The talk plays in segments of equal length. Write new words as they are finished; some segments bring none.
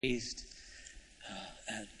Amazed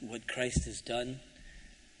at what Christ has done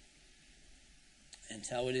and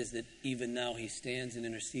how it is that even now he stands and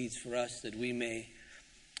intercedes for us that we may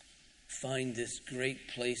find this great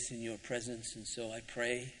place in your presence. And so I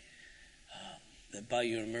pray that by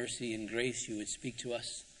your mercy and grace you would speak to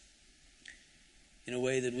us in a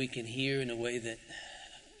way that we can hear, in a way that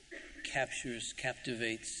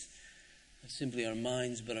captivates not simply our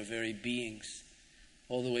minds but our very beings,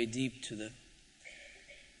 all the way deep to the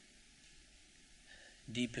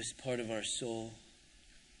deepest part of our soul,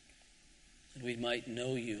 that we might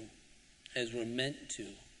know you as we're meant to,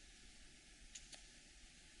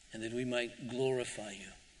 and that we might glorify you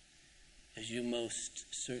as you most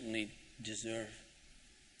certainly deserve.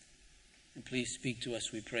 And please speak to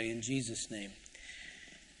us, we pray, in Jesus' name.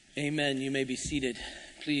 Amen. You may be seated.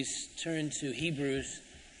 Please turn to Hebrews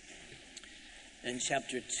and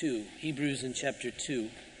chapter 2. Hebrews and chapter 2.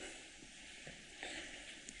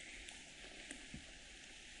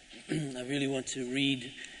 I really want to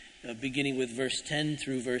read beginning with verse 10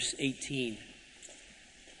 through verse 18.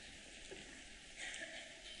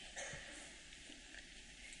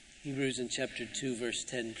 Hebrews in chapter 2, verse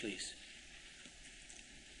 10, please.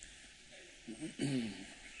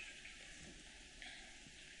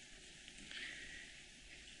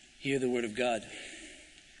 Hear the word of God.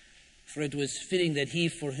 For it was fitting that he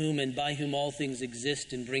for whom and by whom all things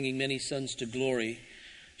exist in bringing many sons to glory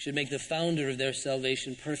should make the founder of their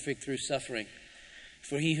salvation perfect through suffering.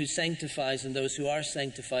 For he who sanctifies and those who are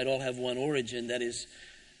sanctified all have one origin. That is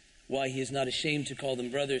why he is not ashamed to call them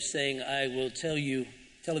brothers, saying, I will tell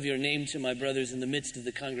of your name to my brothers in the midst of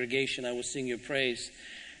the congregation. I will sing your praise.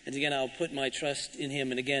 And again, I'll put my trust in him.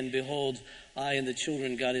 And again, behold, I and the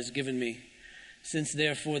children God has given me. Since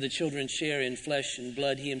therefore the children share in flesh and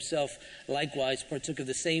blood, he himself likewise partook of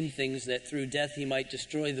the same things, that through death he might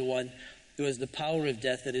destroy the one who has the power of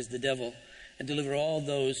death, that is the devil, and deliver all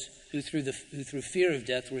those who through fear of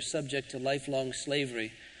death were subject to lifelong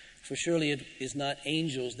slavery. For surely it is not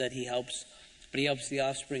angels that he helps, but he helps the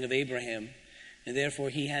offspring of Abraham. And therefore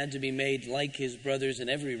he had to be made like his brothers in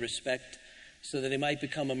every respect, so that he might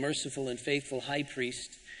become a merciful and faithful high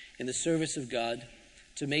priest in the service of God,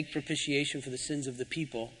 to make propitiation for the sins of the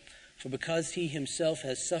people. For because he himself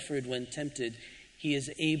has suffered when tempted, he is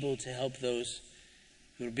able to help those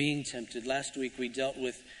who are being tempted. Last week we dealt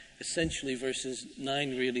with essentially verses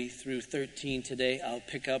 9 really through 13. Today I'll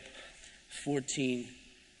pick up 14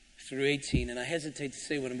 through 18. And I hesitate to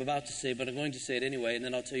say what I'm about to say, but I'm going to say it anyway, and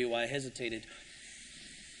then I'll tell you why I hesitated.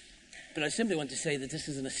 But I simply want to say that this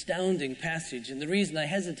is an astounding passage. And the reason I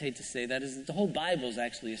hesitate to say that is that the whole Bible is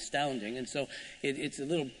actually astounding. And so it's a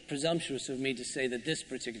little presumptuous of me to say that this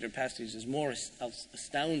particular passage is more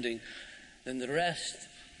astounding than the rest.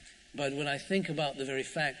 But when I think about the very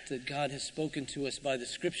fact that God has spoken to us by the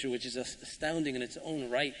Scripture, which is astounding in its own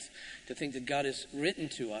right, to think that God has written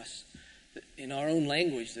to us in our own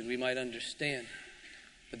language that we might understand,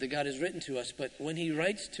 but that God has written to us. But when he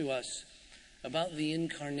writes to us about the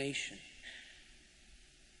incarnation,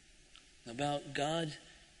 about God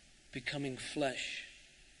becoming flesh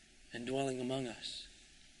and dwelling among us,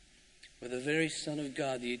 where the very Son of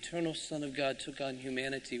God, the eternal Son of God, took on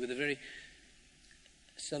humanity, where the very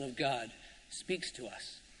Son of God speaks to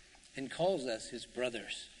us and calls us his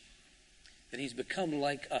brothers, that he's become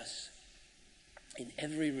like us in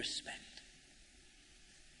every respect.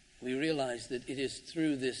 We realize that it is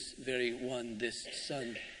through this very one, this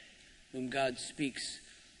Son, whom God speaks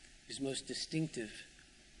his most distinctive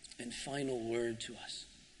and final word to us.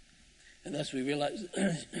 And thus we realize,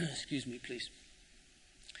 excuse me please,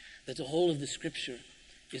 that the whole of the Scripture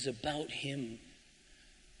is about him.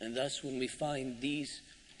 And thus when we find these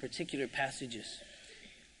particular passages,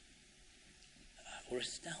 we're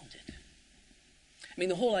astounded. I mean,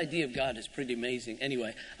 the whole idea of God is pretty amazing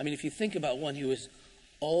anyway. I mean, if you think about one who is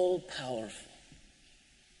all-powerful,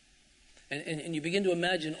 and you begin to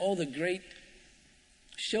imagine all the great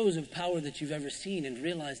shows of power that you've ever seen and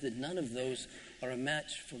realize that none of those are a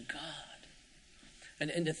match for God.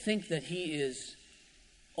 And to think that he is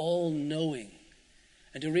all-knowing,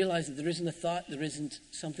 and to realize that there isn't a thought, there isn't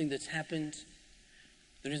something that's happened,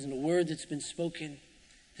 there isn't a word that's been spoken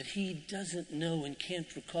that he doesn't know and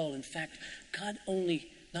can't recall. In fact, God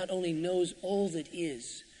not only knows all that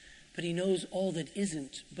is, but he knows all that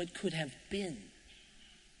isn't but could have been.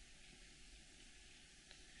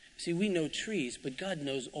 See, we know trees, but God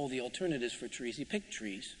knows all the alternatives for trees. He picked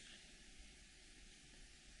trees.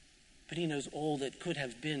 But he knows all that could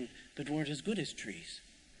have been, but weren't as good as trees.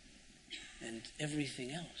 And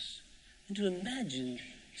everything else. And to imagine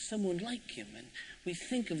someone like him, and we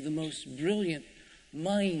think of the most brilliant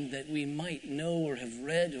mind that we might know or have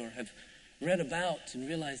read about and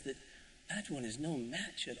realize that that one is no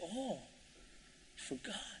match at all for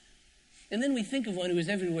God. And then we think of one who is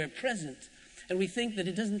everywhere present, and we think that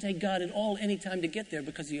it doesn't take God at all any time to get there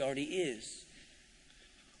because he already is.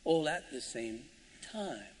 All at the same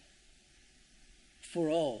time. For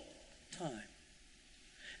all time.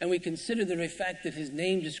 And we consider the very fact that his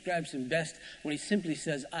name describes him best when he simply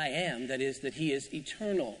says, I am. That is, that he is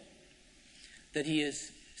eternal. That he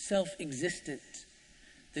is self-existent.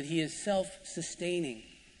 That he is self-sustaining.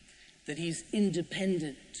 That he's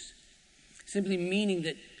independent. Simply meaning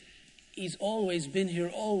that he's always been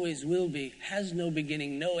here, always will be, has no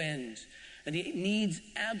beginning, no end. And he needs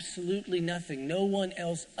absolutely nothing, no one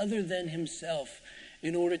else other than himself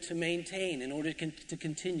in order to maintain, in order to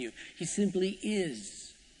continue. He simply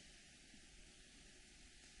is.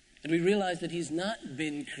 And we realize that he's not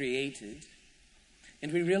been created.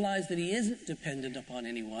 And we realize that he isn't dependent upon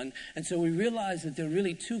anyone. And so we realize that there are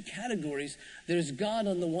really two categories. There's God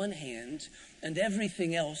on the one hand and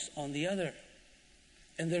everything else on the other.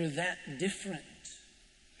 And they're that different.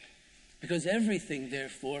 Because everything,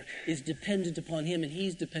 therefore, is dependent upon him and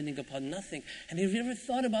he's depending upon nothing. And have you ever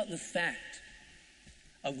thought about the fact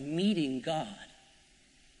of meeting God?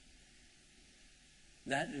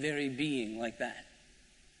 That very being like that.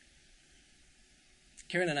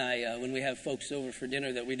 Karen and I, when we have folks over for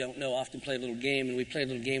dinner that we don't know, often play a little game. And we play a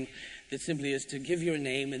little game that simply is to give your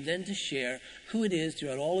name and then to share who it is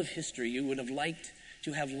throughout all of history you would have liked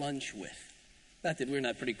to have lunch with. Not that we're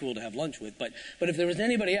not pretty cool to have lunch with, but if there was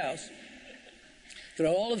anybody else,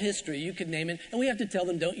 throughout all of history, you could name it. And we have to tell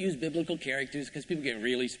them, don't use biblical characters because people get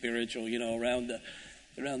really spiritual,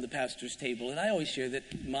 around the pastor's table. And I always share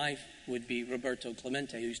that my would be Roberto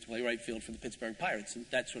Clemente, who used to play right field for the Pittsburgh Pirates. And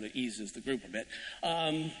that sort of eases the group a bit.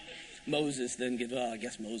 Moses then I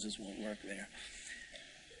guess Moses won't work there.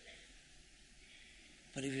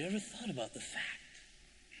 But have you ever thought about the fact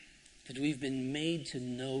that we've been made to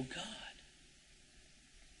know God?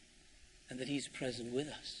 And that he's present with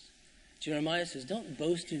us. Jeremiah says, don't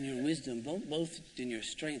boast in your wisdom. Don't boast in your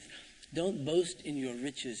strength. Don't boast in your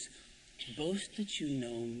riches. Boast that you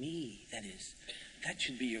know me. That is, that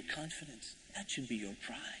should be your confidence. That should be your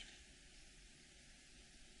pride.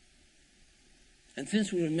 And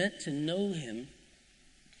since we were meant to know him,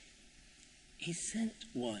 he sent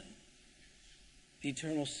one, the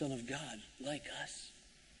eternal Son of God, like us,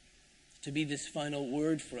 to be this final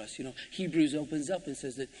word for us. Hebrews opens up and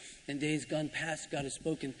says that in days gone past, God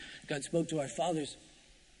spoke to our fathers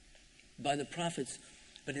by the prophets,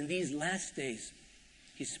 but in these last days,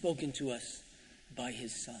 he's spoken to us by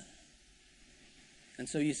his Son. And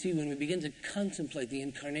so you see, when we begin to contemplate the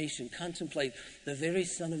incarnation, contemplate the very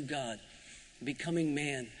Son of God becoming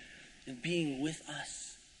man and being with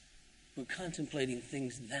us, we're contemplating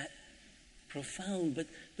things that profound, but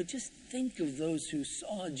just think of those who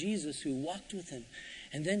saw Jesus, who walked with him,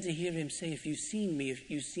 and then to hear him say, if you've seen me,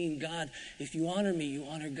 if you've seen God, if you honor me, you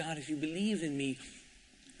honor God. If you believe in me,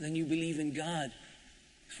 then you believe in God.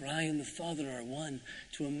 For I and the Father are one.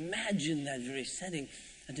 To imagine that very setting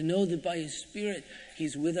and to know that by his Spirit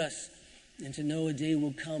he's with us, and to know a day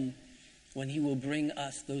will come when he will bring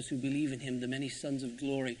us, those who believe in him, the many sons of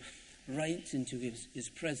glory, right into his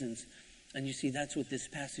presence. And you see, that's what this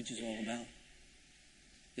passage is all about.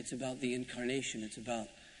 It's about the incarnation. It's about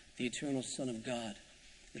the eternal Son of God.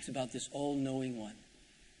 It's about this all-knowing one.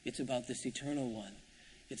 It's about this eternal one.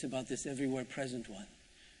 It's about this everywhere present one.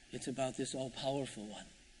 It's about this all-powerful one.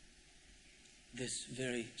 This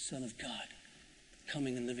very Son of God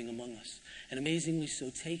coming and living among us. And amazingly so,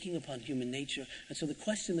 taking upon human nature. And so the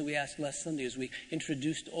question that we asked last Sunday as we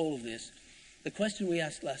introduced all of this, the question we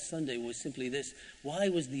asked last Sunday was simply this: why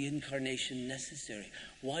was the incarnation necessary?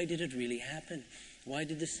 Why did it really happen? Why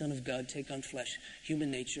did the Son of God take on flesh,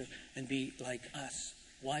 human nature, and be like us?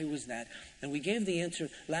 Why was that? And we gave the answer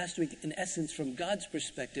last week, in essence, from God's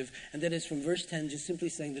perspective, and that is from verse 10, just simply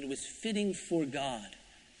saying that it was fitting for God,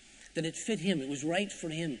 that it fit him, it was right for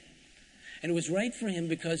him. And it was right for him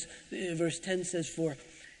because verse 10 says, for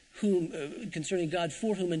whom, concerning God,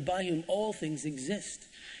 for whom and by whom all things exist.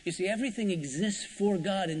 You see, everything exists for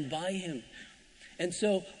God and by him. And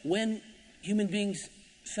so when human beings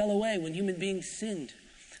fell away, when human beings sinned,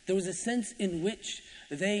 there was a sense in which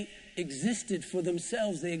they existed for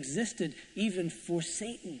themselves. They existed even for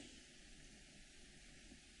Satan.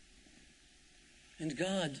 And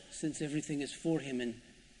God, since everything is for him and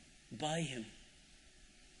by him,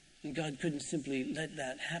 and God couldn't simply let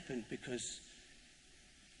that happen because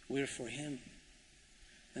we're for him.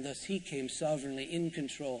 And thus he came sovereignly in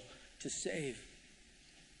control to save.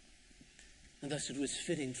 And thus it was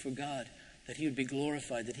fitting for God that he would be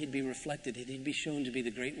glorified, that he'd be reflected, that he'd be shown to be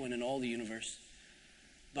the great one in all the universe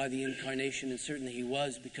by the incarnation. And certainly he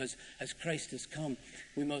was, because as Christ has come,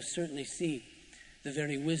 we most certainly see the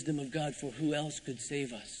very wisdom of God, for who else could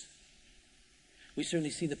save us? We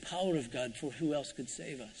certainly see the power of God, for who else could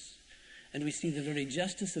save us? And we see the very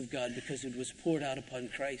justice of God, because it was poured out upon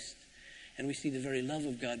Christ. And we see the very love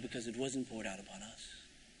of God, because it wasn't poured out upon us.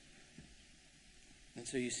 And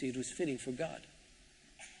so you see, it was fitting for God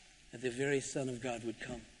that the very Son of God would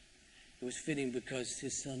come. It was fitting because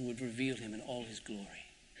his Son would reveal him in all his glory.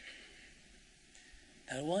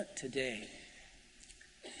 And I want today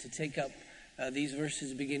to take up these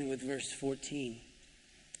verses beginning with verse 14,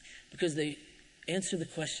 because they answer the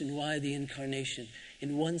question, why the incarnation?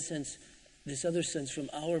 In one sense, this other sense from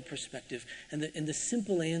our perspective. And the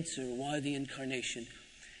simple answer, why the incarnation,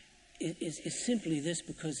 is simply this: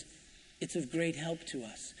 because it's of great help to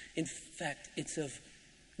us. In fact, it's of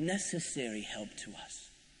necessary help to us.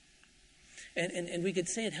 And we could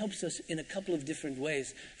say it helps us in a couple of different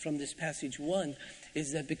ways from this passage. One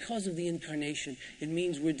is that because of the incarnation, it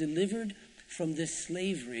means we're delivered from this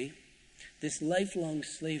slavery, this lifelong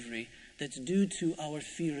slavery that's due to our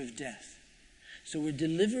fear of death. So we're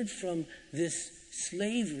delivered from this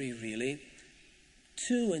slavery, really,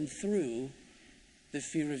 to and through the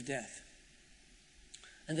fear of death.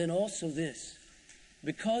 And then also this: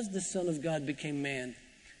 because the Son of God became man,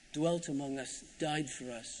 dwelt among us, died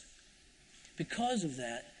for us, because of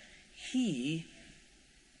that, he,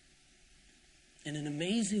 in an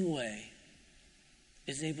amazing way,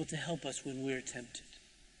 is able to help us when we're tempted.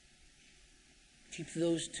 Keep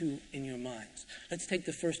those two in your minds. Let's take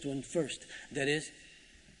the first one first. That is,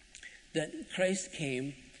 that Christ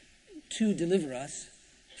came to deliver us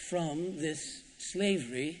from this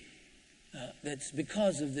slavery that's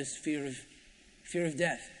because of this fear of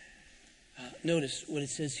death. Notice what it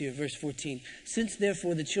says here, verse 14. Since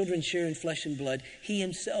therefore the children share in flesh and blood, he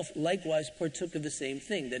himself likewise partook of the same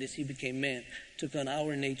thing. That is, he became man, took on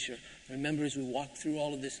our nature. Remember, as we walked through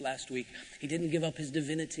all of this last week, he didn't give up his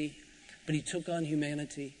divinity, but he took on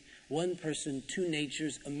humanity. One person, two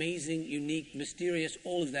natures, amazing, unique, mysterious,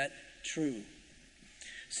 all of that true.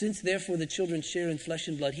 Since therefore the children share in flesh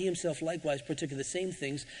and blood, he himself likewise partook of the same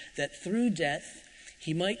things, that through death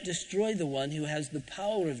he might destroy the one who has the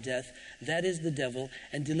power of death, that is the devil,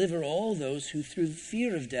 and deliver all those who through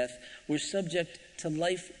fear of death were subject to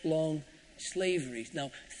lifelong slavery.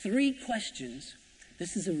 Now, 3 questions.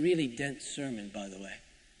 This is a really dense sermon, by the way.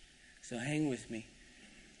 So hang with me.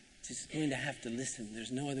 Just going to have to listen.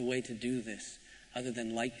 There's no other way to do this other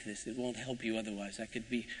than like this. It won't help you otherwise. I could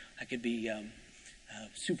be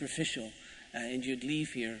superficial, and you'd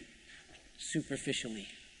leave here superficially.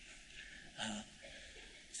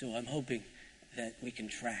 So I'm hoping that we can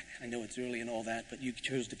track. I know it's early and all that, but you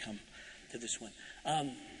chose to come to this one.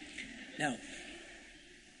 Now,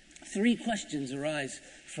 3 questions arise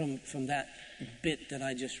from that bit that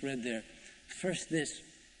I just read there. First, this: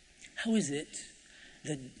 how is it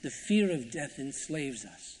that the fear of death enslaves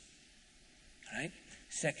us? All right?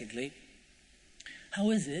 Secondly, how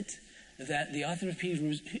is it that the author of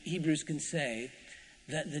Hebrews can say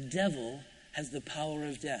that the devil has the power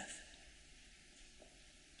of death?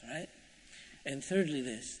 All right? And thirdly,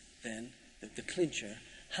 this, then, the clincher: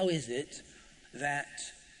 how is it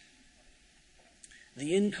that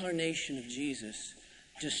the incarnation of Jesus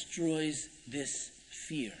destroys this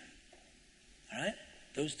fear? All right?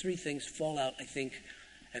 Those 3 things fall out, I think,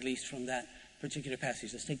 at least from that particular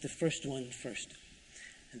passage. Let's take the first one first.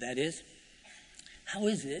 And that is, how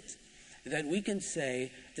is it that we can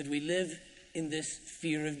say that we live in this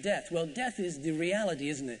fear of death? Well, death is the reality,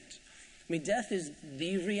 isn't it? I mean, death is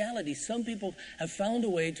the reality. Some people have found a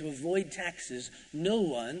way to avoid taxes. No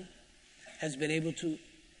one has been able to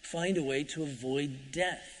find a way to avoid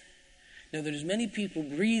death. Now, there's many people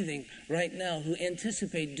breathing right now who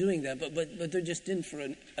anticipate doing that, but they're just in for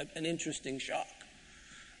an interesting shock.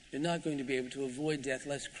 You're not going to be able to avoid death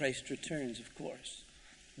lest Christ returns, of course.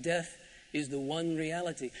 Death is the one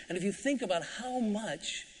reality. And if you think about how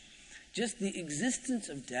much just the existence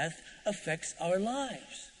of death affects our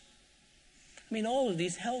lives. I mean, all of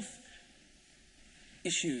these health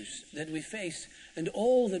issues that we face, and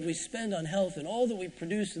all that we spend on health, and all that we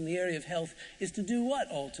produce in the area of health is to do what,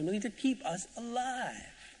 ultimately? To keep us alive.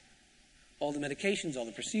 All the medications, all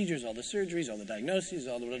the procedures, all the surgeries, all the diagnoses,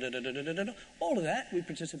 all of that we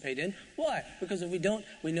participate in. Why? Because if we don't,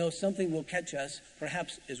 we know something will catch us,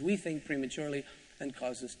 perhaps as we think prematurely, and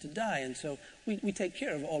cause us to die. And so we take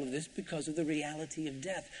care of all of this because of the reality of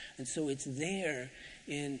death. And so it's there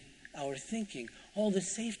in our thinking. All the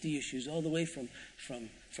safety issues, all the way from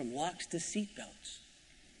locks to seatbelts.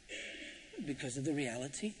 because of the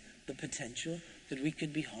reality, the potential that we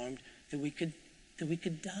could be harmed, that we could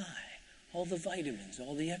die. All the vitamins,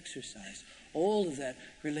 all the exercise, all of that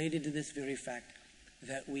related to this very fact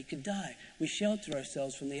that we could die. We shelter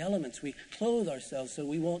ourselves from the elements. We clothe ourselves so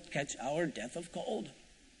we won't catch our death of cold.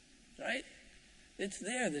 Right? It's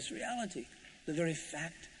there, this reality, the very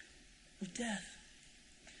fact of death.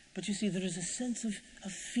 But you see, there is a sense of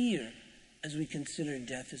fear as we consider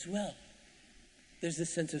death as well. There's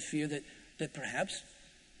this sense of fear that perhaps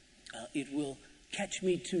it will catch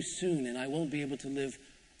me too soon and I won't be able to live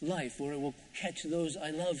life, or it will catch those I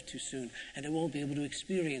love too soon and I won't be able to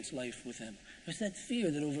experience life with them. There's that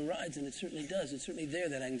fear that overrides, and it certainly does. It's certainly there,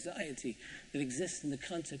 that anxiety that exists in the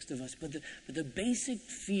context of us. But the basic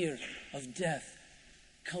fear of death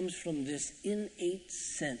comes from this innate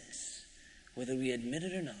sense, whether we admit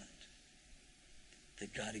it or not,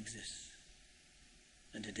 that God exists.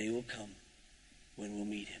 And a day will come when we'll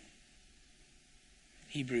meet him.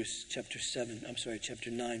 Hebrews chapter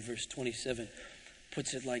 9, verse 27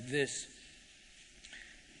 puts it like this.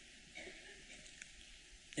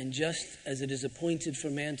 And just as it is appointed for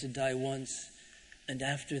man to die once, and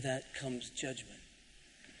after that comes judgment.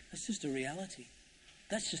 That's just a reality.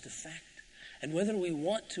 That's just a fact. And whether we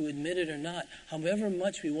want to admit it or not, however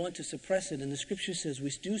much we want to suppress it, and the scripture says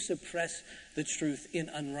we do suppress the truth in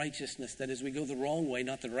unrighteousness. That is, we go the wrong way,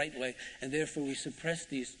 not the right way, and therefore we suppress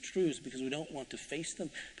these truths because we don't want to face them,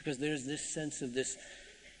 because there's this sense of this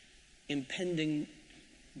impending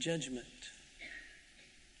judgment.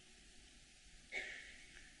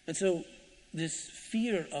 And so this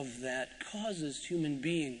fear of that causes human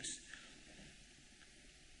beings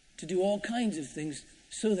to do all kinds of things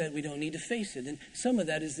so that we don't need to face it. And some of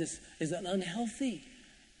that is an unhealthy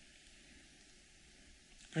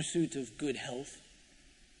pursuit of good health.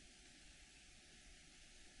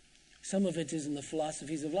 Some of it is in the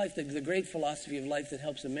philosophies of life, the great philosophy of life that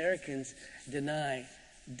helps Americans deny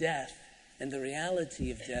death and the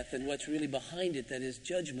reality of death, and what's really behind it, that is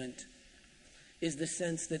judgment, is the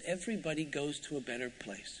sense that everybody goes to a better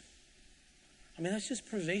place. I mean, that's just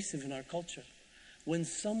pervasive in our culture. When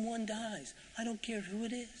someone dies, I don't care who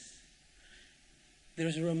it is,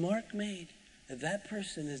 there's a remark made that that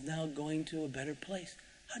person is now going to a better place.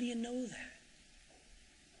 How do you know that?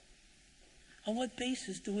 On what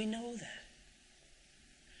basis do we know that?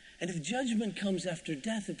 And if judgment comes after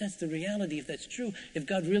death, if that's the reality, if that's true, if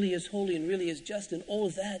God really is holy and really is just and all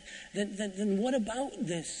of that, then what about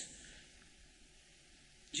this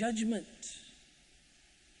judgment?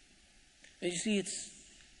 And you see, it's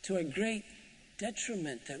to a great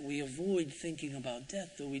detriment that we avoid thinking about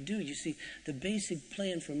death, though we do. You see, the basic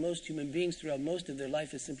plan for most human beings throughout most of their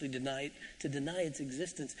life is simply to deny its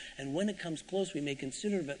existence. And when it comes close, we may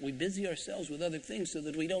consider it, but we busy ourselves with other things so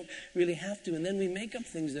that we don't really have to. And then we make up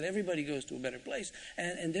things that everybody goes to a better place.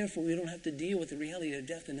 And therefore, we don't have to deal with the reality of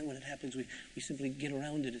death. And then when it happens, we simply get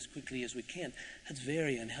around it as quickly as we can. That's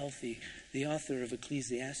very unhealthy. The author of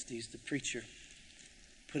Ecclesiastes, the preacher,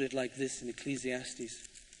 put it like this in Ecclesiastes.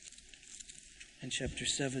 In chapter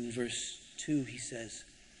 7, verse 2, he says,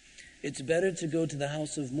 "It's better to go to the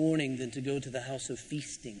house of mourning than to go to the house of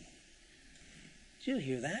feasting." Did you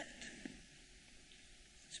hear that?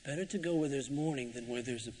 It's better to go where there's mourning than where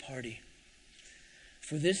there's a party.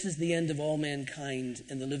 "For this is the end of all mankind,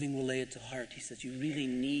 and the living will lay it to heart." He says you really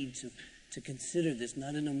need to consider this,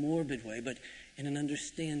 not in a morbid way, but in an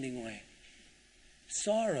understanding way.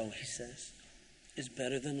 "Sorrow," he says, "is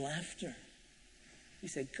better than laughter." He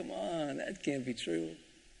said, come on, that can't be true.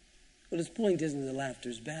 But his point isn't that laughter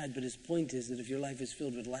is bad, but his point is that if your life is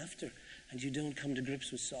filled with laughter and you don't come to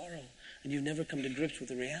grips with sorrow, and you've never come to grips with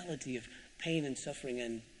the reality of pain and suffering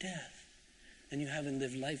and death, then you haven't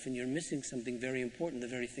lived life and you're missing something very important, the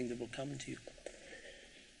very thing that will come to you.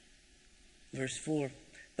 Verse 4,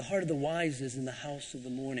 "The heart of the wise is in the house of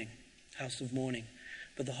mourning,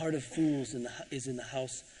 but the heart of fools is in the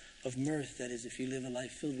house of mirth." That is, if you live a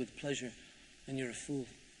life filled with pleasure, and you're a fool.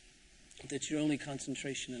 That's your only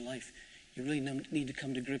concentration in life. You really need to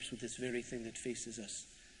come to grips with this very thing that faces us,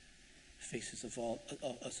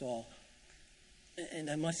 us all.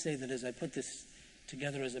 And I must say that as I put this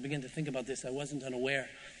together, as I began to think about this, I wasn't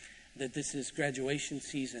unaware that this is graduation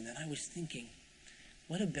season. And I was thinking,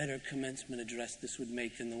 what a better commencement address this would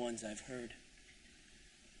make than the ones I've heard.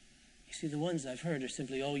 You see, the ones I've heard are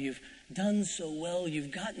simply, "Oh, you've done so well,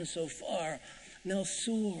 you've gotten so far, now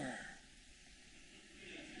soar."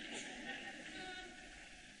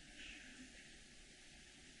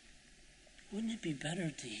 Wouldn't it be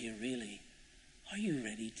better to hear, really, are you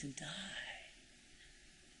ready to die?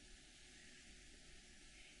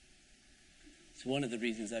 It's one of the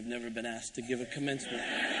reasons I've never been asked to give a commencement.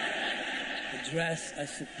 address, I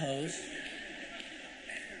suppose.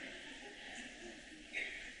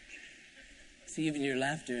 See, even your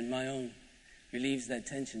laughter and my own relieves that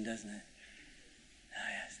tension, doesn't it? Ah,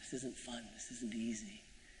 yes, this isn't fun. This isn't easy.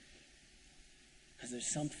 Because there's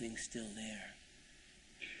something still there.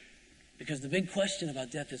 Because the big question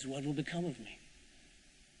about death is, what will become of me?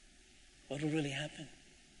 What will really happen?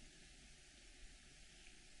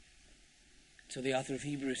 So the author of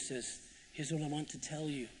Hebrews says, here's what I want to tell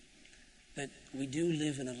you. That we do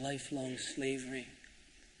live in a lifelong slavery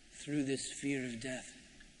through this fear of death.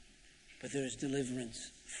 But there is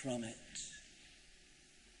deliverance from it.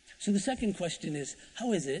 So the second question is,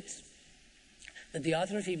 how is it that the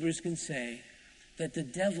author of Hebrews can say that the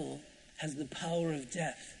devil has the power of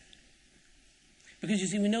death? Because you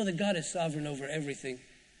see, we know that God is sovereign over everything.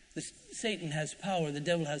 Satan has power, the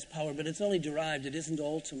devil has power, but it's only derived, it isn't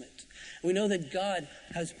ultimate. We know that God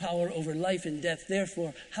has power over life and death.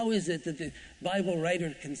 Therefore, how is it that the Bible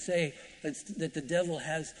writer can say that the devil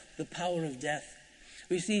has the power of death?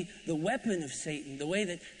 We see the weapon of Satan, the way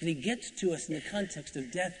that he gets to us in the context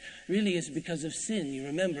of death, really is because of sin. You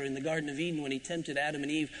remember in the Garden of Eden when he tempted Adam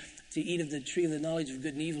and Eve to eat of the tree of the knowledge of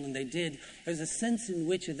good and evil, and they did. There's a sense in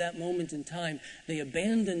which at that moment in time they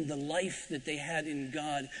abandoned the life that they had in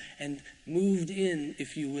God and moved in,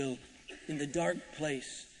 if you will, in the dark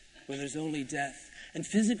place where there's only death. And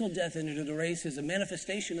physical death entered the race is a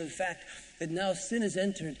manifestation of the fact that now sin has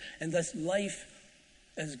entered, and thus life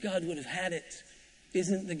as God would have had it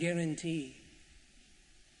isn't the guarantee.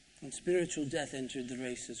 And spiritual death entered the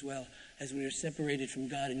race as well, as we were separated from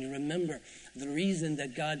God. And you remember the reason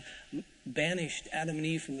that God banished Adam and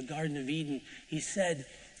Eve from the Garden of Eden. He said,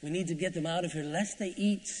 we need to get them out of here lest they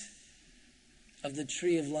eat of the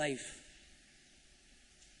tree of life.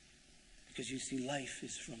 Because you see, life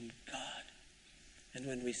is from God. And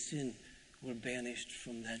when we sin, we're banished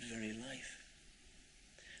from that very life.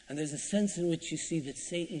 And there's a sense in which you see that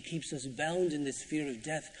Satan keeps us bound in this fear of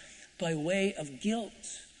death by way of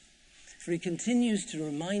guilt. For he continues to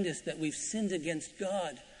remind us that we've sinned against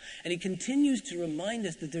God. And he continues to remind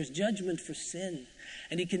us that there's judgment for sin.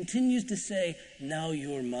 And he continues to say, now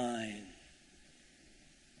you're mine.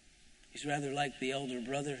 He's rather like the elder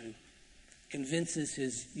brother who convinces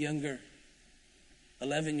his younger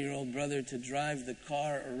 11-year-old brother to drive the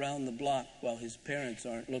car around the block while his parents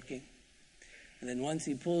aren't looking. And then once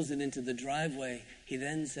he pulls it into the driveway, he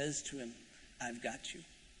then says to him, I've got you.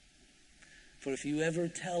 For if you ever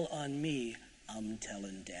tell on me, I'm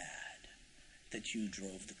telling Dad that you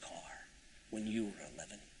drove the car when you were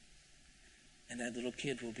 11. And that little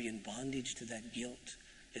kid will be in bondage to that guilt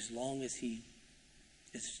as long as he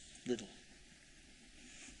is little.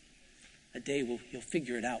 A day he'll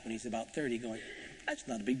figure it out when he's about 30 going, that's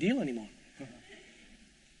not a big deal anymore.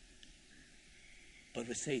 But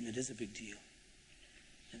with Satan, it is a big deal.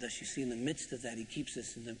 And thus you see in the midst of that, he keeps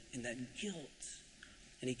us in that guilt.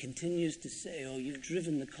 And he continues to say, oh, you've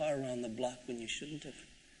driven the car around the block when you shouldn't have.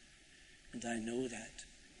 And I know that.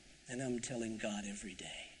 And I'm telling God every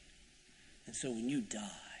day. And so when you die,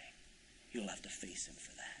 you'll have to face him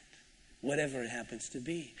for that. Whatever it happens to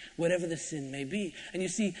be. Whatever the sin may be. And you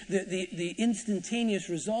see, the instantaneous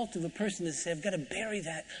result of a person is to say, I've got to bury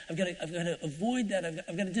that. I've got to avoid that.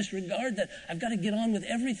 I've got to disregard that. I've got to get on with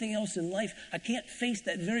everything else in life. I can't face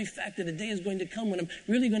that very fact that a day is going to come when I'm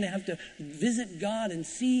really going to have to visit God and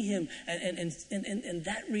see him. And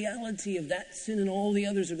that reality of that sin and all the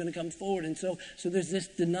others are going to come forward. And so there's this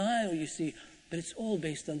denial, you see. But it's all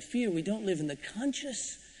based on fear. We don't live in the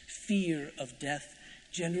conscious fear of death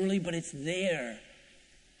generally, but it's there.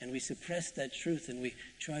 And we suppress that truth and we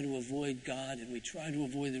try to avoid God and we try to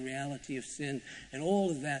avoid the reality of sin and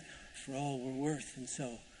all of that for all we're worth. And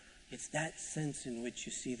so it's that sense in which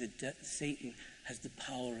you see that Satan has the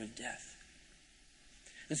power of death.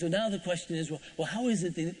 And so now the question is, well, how is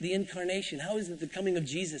it the incarnation, how is it the coming of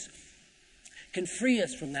Jesus can free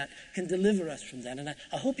us from that, can deliver us from that? And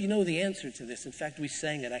I hope you know the answer to this. In fact, we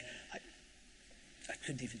sang it. I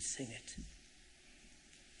couldn't even sing it.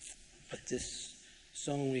 But this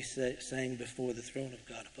song we sang before the throne of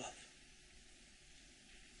God above.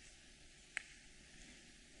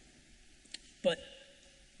 But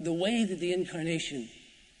the way that the incarnation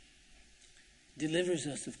delivers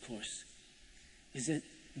us, of course, is that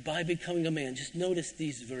by becoming a man. Just notice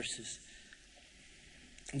these verses.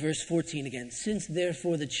 Verse 14 again. Since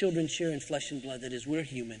therefore the children share in flesh and blood, that is, we're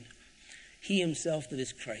human, he himself, that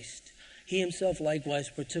is Christ, he himself likewise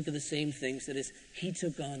partook of the same things, that is, he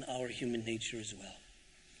took on our human nature as well,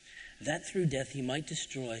 that through death he might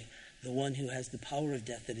destroy the one who has the power of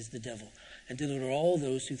death, that is the devil, and deliver all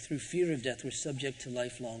those who through fear of death were subject to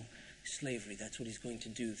lifelong slavery. That's what he's going to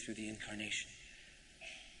do through the incarnation.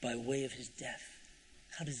 by way of his death.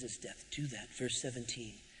 How does his death do that? Verse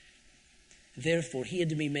 17. Therefore, he had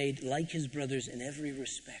to be made like his brothers in every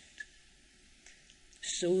respect,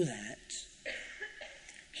 so that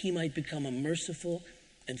he might become a merciful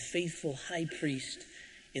and faithful high priest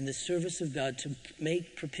in the service of God to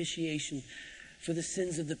make propitiation for the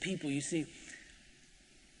sins of the people. You see,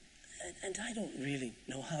 and I don't really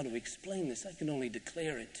know how to explain this. I can only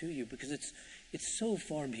declare it to you because it's so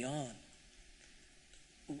far beyond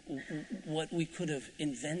what we could have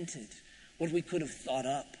invented, what we could have thought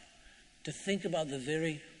up, to think about the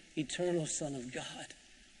very eternal Son of God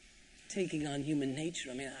taking on human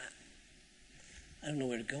nature. I mean, I don't know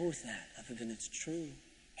where to go with that other than it's true.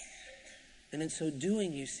 And in so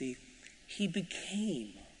doing, you see, he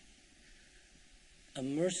became a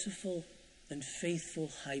merciful and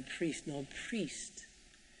faithful high priest. Now, a priest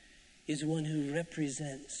is one who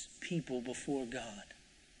represents people before God.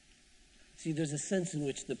 See, there's a sense in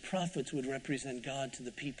which the prophets would represent God to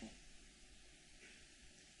the people.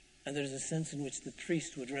 And there's a sense in which the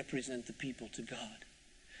priest would represent the people to God.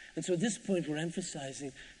 And so at this point, we're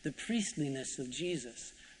emphasizing the priestliness of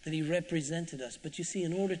Jesus, that he represented us. But you see,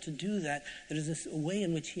 in order to do that, there is a way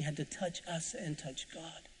in which he had to touch us and touch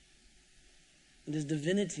God. And his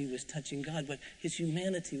divinity was touching God, but his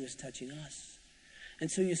humanity was touching us. And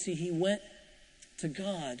so you see, he went to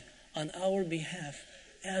God on our behalf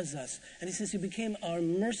as us. And he says he became our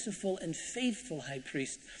merciful and faithful high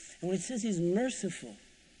priest. And when it says he's merciful,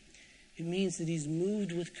 it means that he's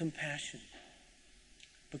moved with compassion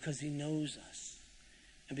because he knows us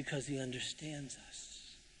and because he understands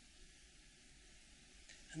us.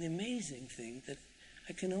 And the amazing thing that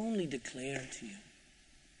I can only declare to you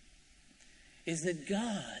is that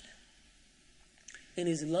God, in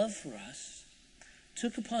his love for us,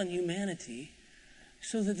 took upon humanity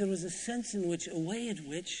so that there was a sense in which, a way in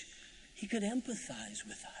which he could empathize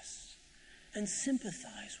with us and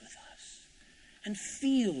sympathize with us and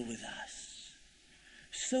feel with us,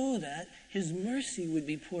 so that his mercy would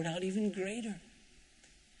be poured out even greater.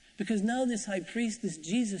 Because now this high priest, this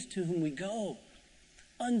Jesus to whom we go,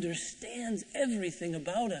 understands everything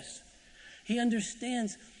about us. He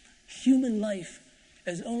understands human life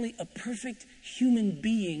as only a perfect human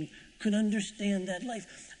being could understand that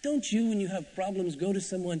life. Don't you, when you have problems, go to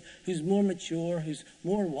someone who's more mature, who's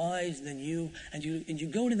more wise than you, and you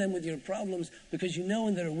go to them with your problems because you know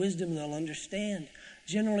in their wisdom they'll understand.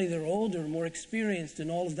 Generally, they're older, more experienced, and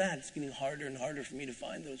all of that. It's getting harder and harder for me to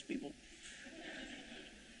find those people.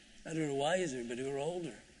 Not who are wiser, but who are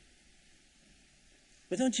older.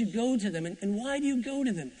 But don't you go to them? And why do you go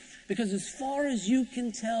to them? Because as far as you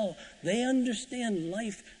can tell, they understand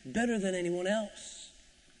life better than anyone else.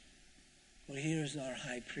 Well, here's our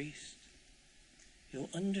high priest, who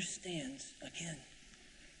understands, again,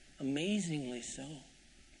 amazingly so,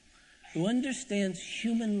 who understands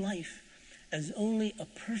human life as only a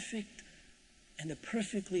perfect and a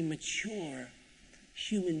perfectly mature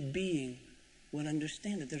human being would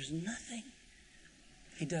understand it. There's nothing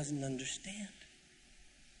he doesn't understand.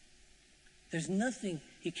 There's nothing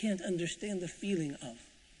he can't understand the feeling of.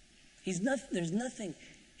 There's nothing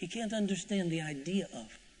he can't understand the idea of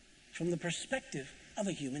from the perspective of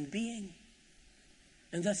a human being.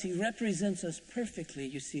 And thus he represents us perfectly,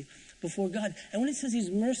 you see, before God. And when it says he's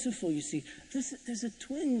merciful, you see, there's a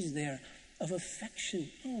twinge there of affection.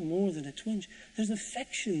 Oh, more than a twinge. There's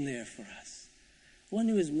affection there for us. One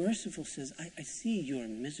who is merciful says, I see your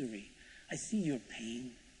misery. I see your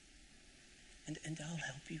pain. And I'll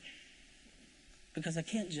help you. Because I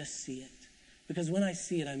can't just see it. Because when I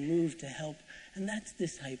see it, I'm moved to help. And that's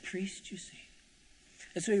this high priest, you see.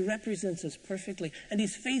 And so he represents us perfectly. And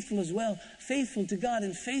he's faithful as well. Faithful to God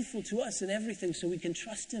and faithful to us in everything, so we can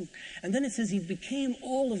trust him. And then it says he became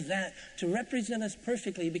all of that to represent us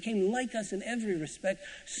perfectly. He became like us in every respect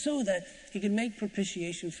so that he could make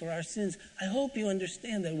propitiation for our sins. I hope you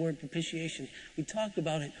understand that word propitiation. We talk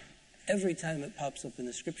about it every time it pops up in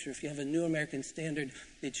the scripture. If you have a New American Standard,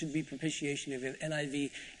 it should be propitiation. If you have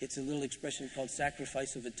NIV, it's a little expression called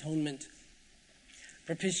sacrifice of atonement.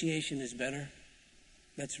 Propitiation is better.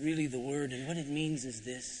 That's really the word. And what it means is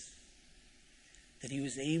this: that he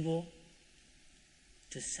was able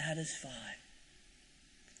to satisfy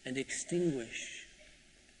and extinguish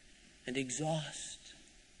and exhaust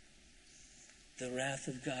the wrath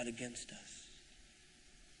of God against us.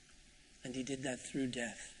 And he did that through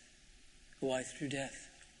death. Why through death?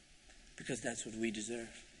 Because that's what we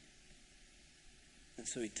deserve. And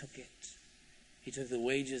so he took it. He took the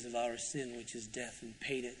wages of our sin, which is death, and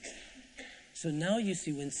paid it. So now you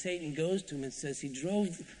see, when Satan goes to him and says he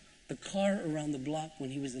drove the car around the block when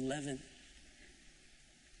he was 11.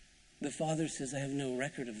 The Father says, I have no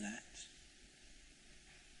record of that.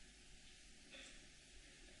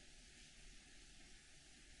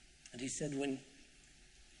 And he said, when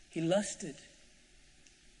he lusted,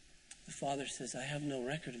 the Father says, I have no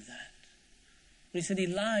record of that. When he said he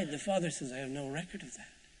lied, the Father says, I have no record of that.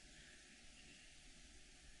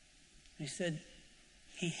 When he said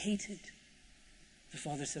he hated, the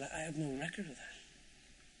Father said, I have no record of that.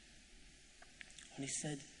 When he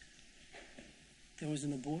said there was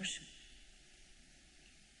an abortion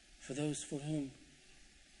for those for whom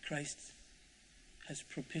Christ has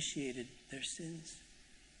propitiated their sins,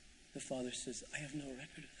 the Father says, I have no record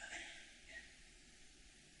of that.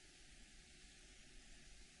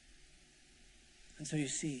 And so you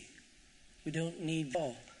see, we don't need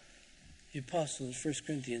Paul, the apostle, in 1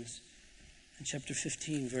 Corinthians, in chapter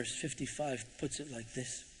 15, verse 55, puts it like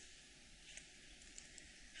this.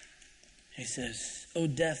 He says, O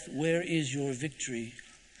death, where is your victory?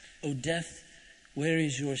 O death, where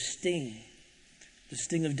is your sting? The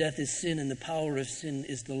sting of death is sin, and the power of sin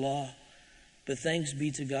is the law. But thanks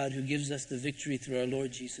be to God who gives us the victory through our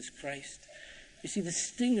Lord Jesus Christ. You see, the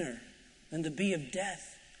stinger and the bee of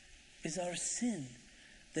death is our sin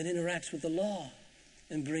that interacts with the law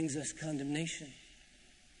and brings us condemnation.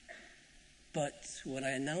 But what I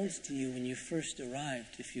announced to you when you first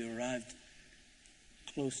arrived, if you arrived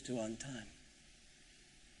close to on time,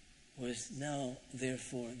 was now,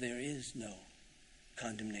 therefore, there is no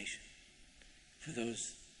condemnation for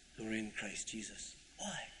those who are in Christ Jesus.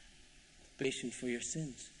 Why? Salvation for your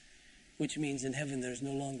sins, which means in heaven there's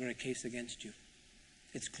no longer a case against you.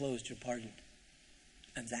 It's closed, you're pardoned.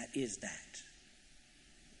 And that is that.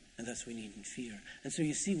 And thus we needn't fear. And so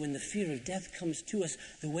you see, when the fear of death comes to us,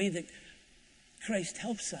 the way that Christ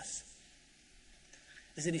helps us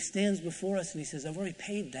is that he stands before us and he says, I've already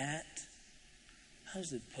paid that.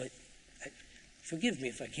 How's it put? Forgive me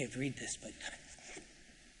if I can't read this, but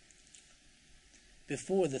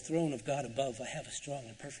before the throne of God above, I have a strong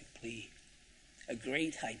and perfect plea. A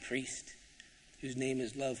great high priest whose name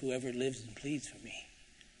is love, whoever lives and pleads for me.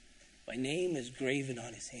 My name is graven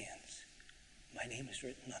on his hands. My name is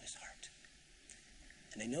written on his heart.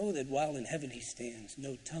 And I know that while in heaven he stands,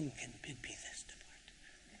 no tongue can bid me this depart.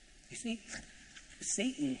 You see,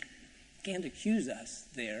 Satan can't accuse us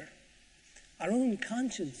there. Our own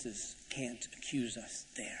consciences can't accuse us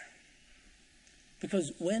there.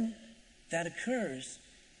 Because when that occurs,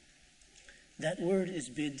 that word is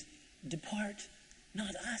bid depart.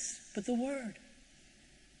 Not us, but the word.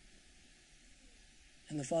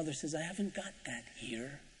 And the Father says, I haven't got that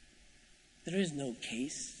here. There is no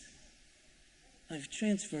case. I've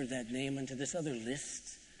transferred that name onto this other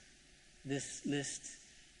list. This list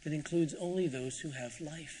that includes only those who have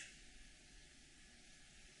life.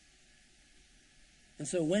 And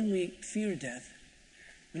so when we fear death,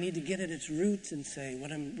 we need to get at its roots and say,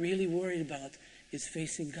 what I'm really worried about is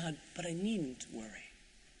facing God, but I needn't worry.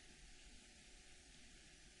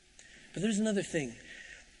 But there's another thing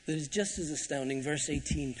that is just as astounding. Verse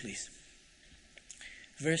 18, please.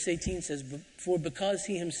 Verse 18 says, for because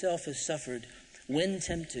he himself has suffered when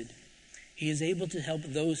tempted, he is able to help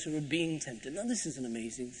those who are being tempted. Now this is an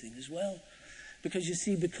amazing thing as well. Because you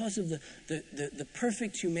see, because of the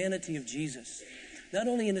perfect humanity of Jesus, not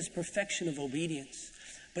only in his perfection of obedience,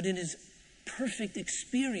 but in his perfect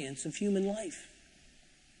experience of human life,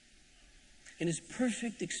 in his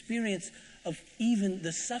perfect experience of even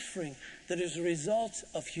the suffering that is a result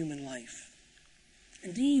of human life,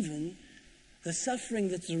 and even the suffering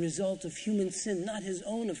that's a result of human sin, not his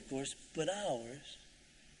own, of course, but ours.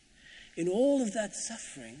 In all of that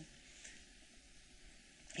suffering,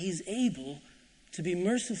 he's able to be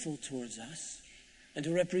merciful towards us and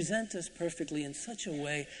to represent us perfectly in such a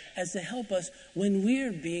way as to help us when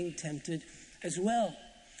we're being tempted as well.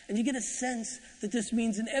 And you get a sense that this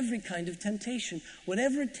means in every kind of temptation.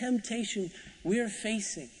 Whatever temptation we're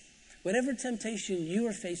facing, whatever temptation you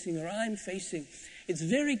are facing or I'm facing, it's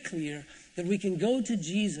very clear that we can go to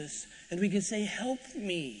Jesus and we can say, help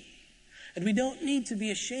me. And we don't need to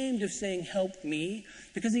be ashamed of saying, help me,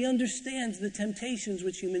 because he understands the temptations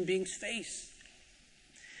which human beings face.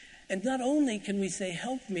 And not only can we say,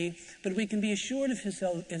 help me, but we can be assured of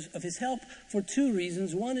his help for two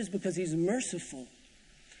reasons. One is because he's merciful,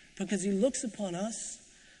 because he looks upon us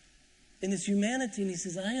in his humanity and he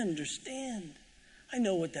says, I understand. I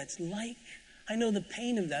know what that's like. I know the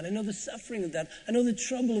pain of that. I know the suffering of that. I know the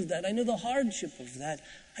trouble of that. I know the hardship of that.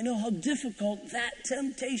 I know how difficult that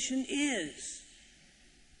temptation is.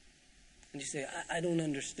 And you say, I don't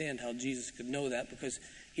understand how Jesus could know that because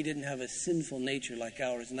he didn't have a sinful nature like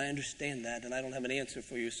ours. And I understand that, and I don't have an answer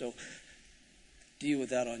for you, so deal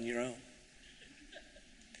with that on your own.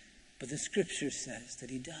 But the Scripture says that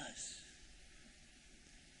he does.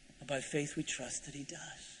 And by faith we trust that he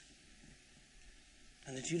does.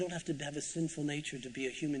 And that you don't have to have a sinful nature to be a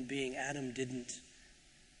human being. Adam didn't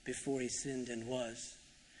before he sinned and was.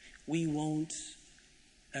 We won't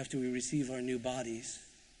after we receive our new bodies,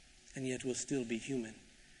 and yet we'll still be human.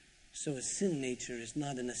 So a sin nature is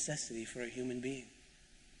not a necessity for a human being.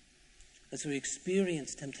 And so he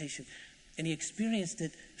experienced temptation, and he experienced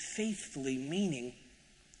it faithfully, meaning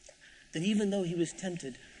that even though he was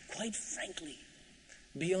tempted, quite frankly,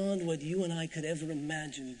 beyond what you and I could ever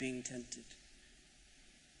imagine being tempted.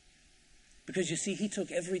 Because you see, he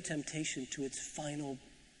took every temptation to its final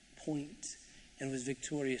point and was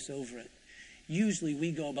victorious over it. Usually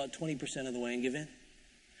we go about 20% of the way and give in.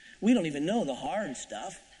 We don't even know the hard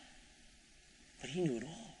stuff, but he knew it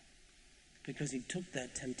all because he took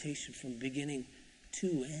that temptation from beginning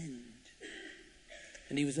to end.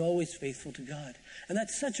 And he was always faithful to God. And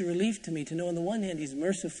that's such a relief to me to know on the one hand he's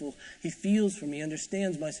merciful, he feels for me, he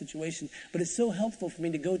understands my situation, but it's so helpful for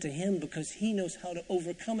me to go to him because he knows how to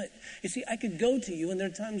overcome it. You see, I could go to you, and there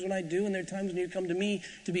are times when I do, and there are times when you come to me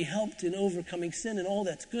to be helped in overcoming sin, and all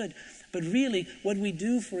that's good. But really, what we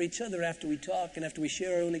do for each other after we talk and after we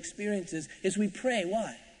share our own experiences is we pray.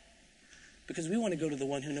 Why? Because we want to go to the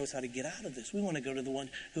one who knows how to get out of this. We want to go to the one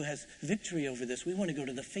who has victory over this. We want to go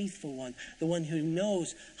to the faithful one, the one who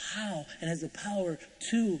knows how and has the power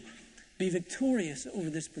to be victorious over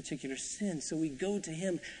this particular sin. So we go to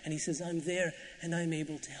him and he says, I'm there and I'm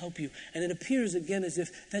able to help you. And it appears again as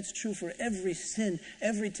if that's true for every sin,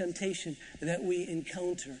 every temptation that we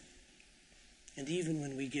encounter. And even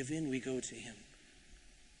when we give in, we go to him,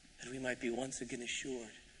 that we might be once again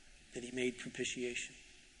assured that he made propitiation.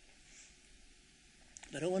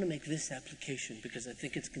 But I want to make this application because I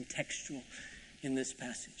think it's contextual in this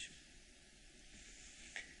passage.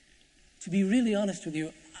 To be really honest with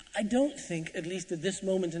you, I don't think, at least at this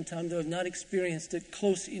moment in time, though I've not experienced it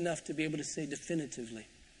close enough to be able to say definitively,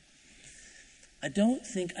 I don't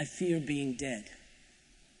think I fear being dead.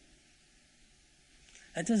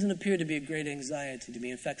 That doesn't appear to be a great anxiety to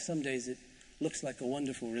me. In fact, some days it looks like a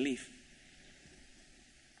wonderful relief.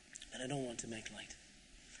 But I don't want to make light.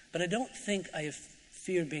 But I don't think I have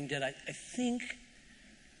fear being dead. I think,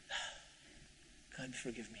 God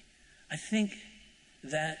forgive me, I think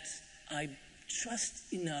that I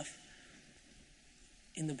trust enough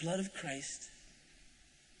in the blood of Christ,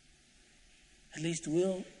 at least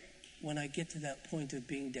will, when I get to that point of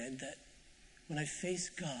being dead, that when I face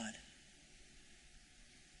God,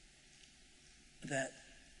 that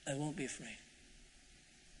I won't be afraid.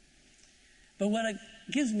 But what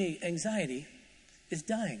gives me anxiety is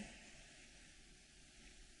dying.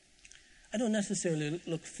 I don't necessarily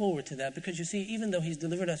look forward to that because, you see, even though he's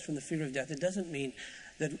delivered us from the fear of death, it doesn't mean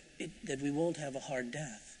that we won't have a hard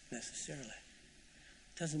death necessarily.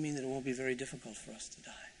 It doesn't mean that it won't be very difficult for us to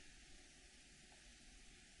die.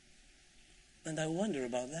 And I wonder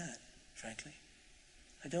about that, frankly.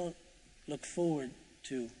 I don't look forward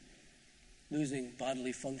to losing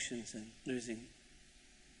bodily functions and losing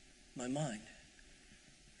my mind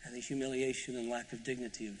and the humiliation and lack of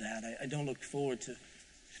dignity of that. I don't look forward to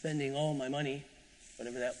spending all my money,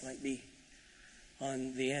 whatever that might be,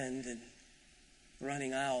 on the end and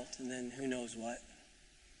running out and then who knows what.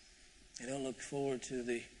 I don't look forward to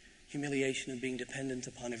the humiliation of being dependent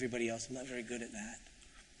upon everybody else. I'm not very good at that.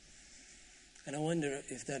 And I wonder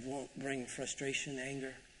if that won't bring frustration,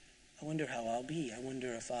 anger. I wonder how I'll be. I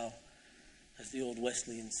wonder if I'll, as the old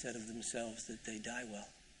Wesleyans said of themselves, that they die well.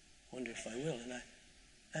 I wonder if I will. And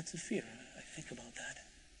that's a fear. I think about that.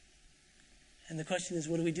 And the question is,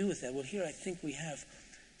 what do we do with that? Well, here I think we have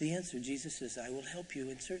the answer. Jesus says, I will help you.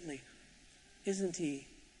 And certainly, isn't he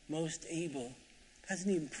most able? Hasn't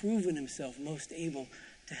he proven himself most able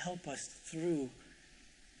to help us through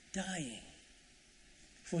dying?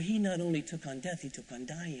 For he not only took on death, he took on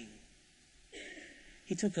dying.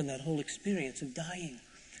 He took on that whole experience of dying.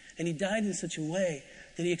 And he died in such a way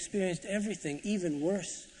that he experienced everything even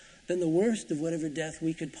worse than the worst of whatever death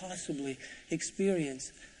we could possibly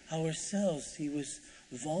experience ourselves. He was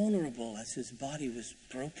vulnerable as his body was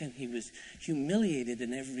broken. He was humiliated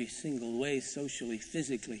in every single way, socially,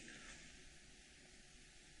 physically.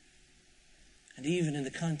 And even in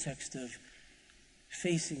the context of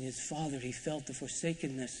facing his Father, he felt the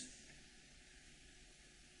forsakenness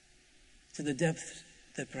to the depth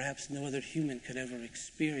that perhaps no other human could ever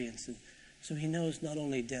experience. And so he knows not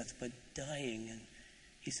only death, but dying. And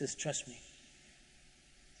he says, trust me.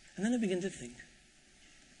 And then I begin to think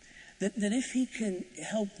that if he can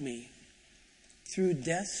help me through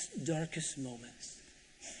death's darkest moments,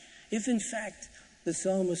 if in fact The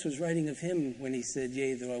psalmist was writing of him when he said,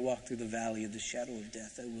 "Yea, though I walk through the valley of the shadow of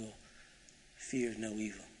death, I will fear no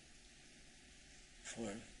evil,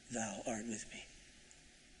 for thou art with me."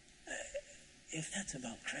 If that's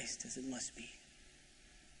about Christ, as it must be.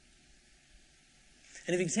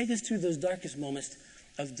 And if he can take us through those darkest moments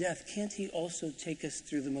of death, can't he also take us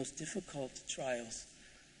through the most difficult trials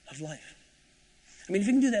of life? I mean, if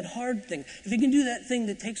he can do that hard thing, if he can do that thing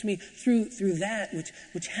that takes me through that,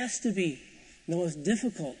 which has to be the most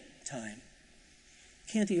difficult time,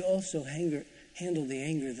 can't he also handle the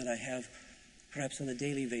anger that I have perhaps on a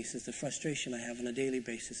daily basis, the frustration I have on a daily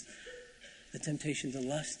basis, the temptation, the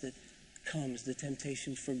lust that comes, the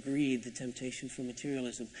temptation for greed, the temptation for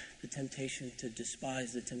materialism, the temptation to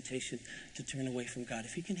despise, the temptation to turn away from God.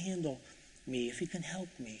 If he can handle me, if he can help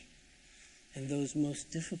me in those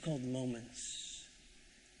most difficult moments,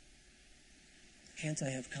 can't I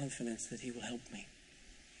have confidence that he will help me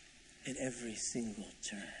at every single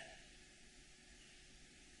turn?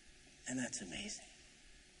 And that's amazing.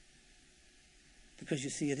 Because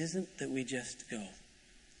you see, it isn't that we just go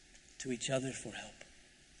to each other for help.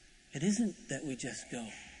 It isn't that we just go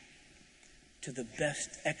to the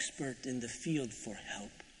best expert in the field for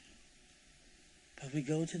help. But we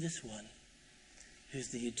go to this one who's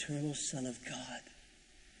the eternal Son of God,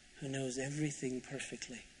 who knows everything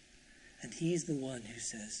perfectly. And he's the one who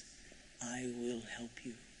says, "I will help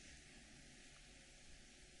you."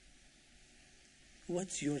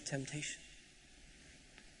 What's your temptation?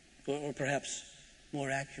 Or perhaps more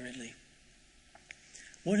accurately,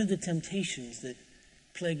 what are the temptations that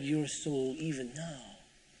plague your soul even now?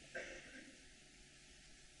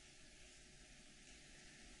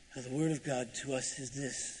 Now, the word of God to us is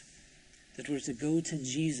this, that we're to go to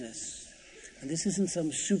Jesus. And this isn't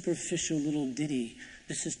some superficial little ditty.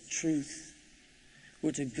 This is truth.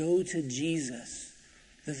 We're to go to Jesus,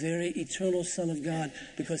 the very eternal Son of God,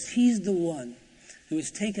 because he's the one who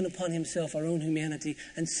has taken upon himself our own humanity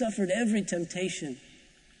and suffered every temptation.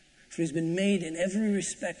 For he's been made in every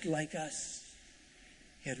respect like us,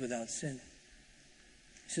 yet without sin.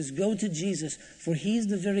 He says, go to Jesus, for he's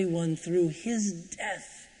the very one through his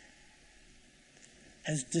death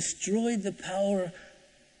has destroyed the power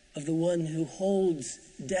of the one who holds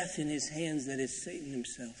death in his hands, that is Satan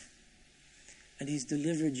himself. And he's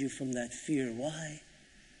delivered you from that fear. Why?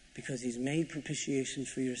 Because he's made propitiation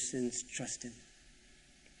for your sins. Trust him.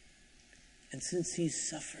 And since he's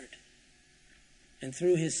suffered, and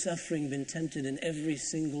through his suffering been tempted in every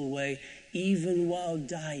single way, even while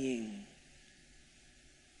dying,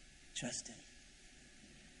 trust him.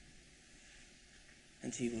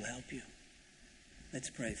 And he will help you. Let's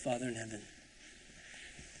pray. Father in heaven,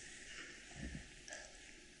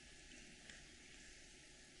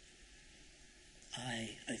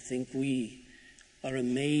 I think we are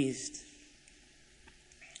amazed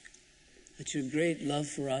at your great love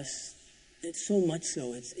for us. It's so much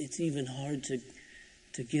so, it's even hard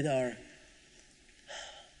to get our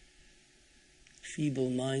feeble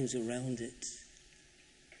minds around it.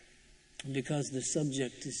 Because the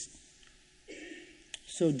subject is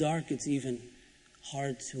so dark, it's even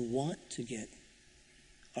hard to want to get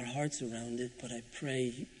our hearts around it. But I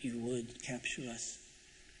pray you would capture us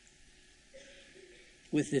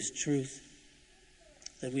with this truth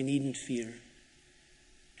that we needn't fear.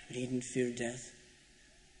 We needn't fear death.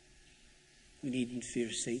 We needn't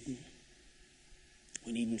fear Satan.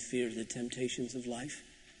 We needn't fear the temptations of life.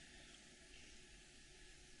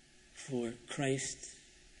 For Christ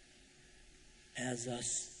as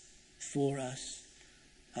us, for us,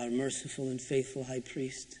 our merciful and faithful high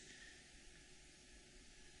priest,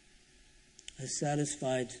 has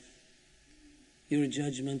satisfied your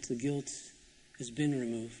judgment. The guilt has been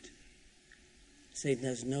removed. Satan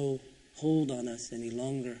has no hold on us any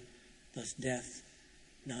longer, thus death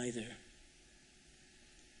neither.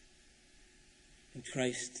 And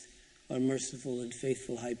Christ, our merciful and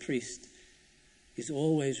faithful high priest, is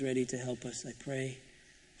always ready to help us. I pray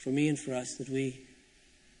for me and for us that we,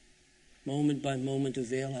 moment by moment,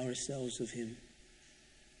 avail ourselves of him,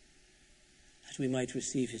 that we might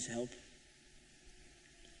receive his help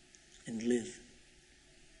and live.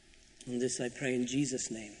 And this I pray in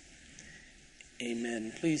Jesus' name.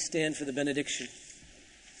 Amen. Please stand for the benediction.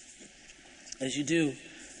 As you do,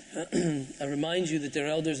 I remind you that there are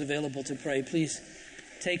elders available to pray. Please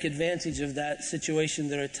take advantage of that situation.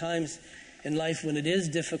 There are times in life when it is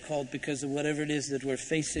difficult because of whatever it is that we're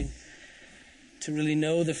facing, to really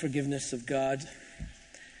know the forgiveness of God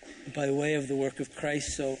by way of the work of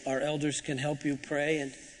Christ. So our elders can help you pray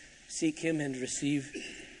and seek him and receive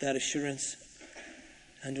that assurance.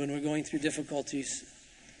 And when we're going through difficulties,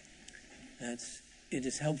 that's it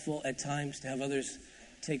is helpful at times to have others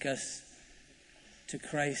take us to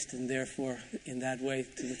Christ, and therefore in that way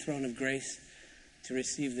to the throne of grace to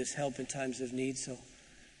receive this help in times of need. So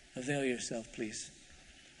avail yourself, please,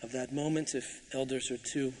 of that moment. If elders are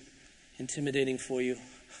too intimidating for you,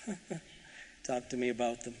 talk to me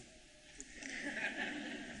about them.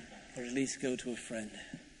 Or at least go to a friend.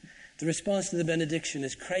 The response to the benediction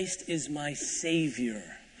is, Christ is my Savior.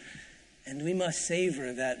 And we must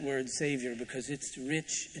savor that word Savior because it's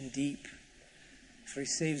rich and deep. For he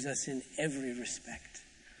saves us in every respect,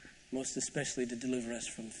 most especially to deliver us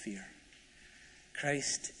from fear.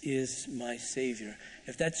 Christ is my Savior.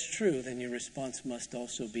 If that's true, then your response must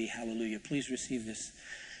also be hallelujah. Please receive this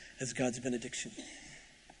as God's benediction.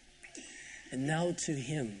 And now to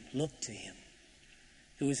him, look to him,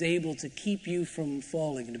 who is able to keep you from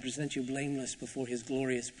falling and to present you blameless before his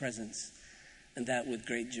glorious presence, and that with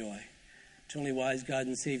great joy. To only wise God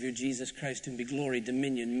and Savior Jesus Christ, whom be glory,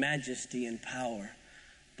 dominion, majesty, and power,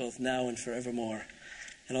 both now and forevermore.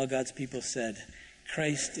 And all God's people said,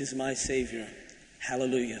 Christ is my Savior.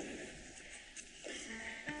 Hallelujah.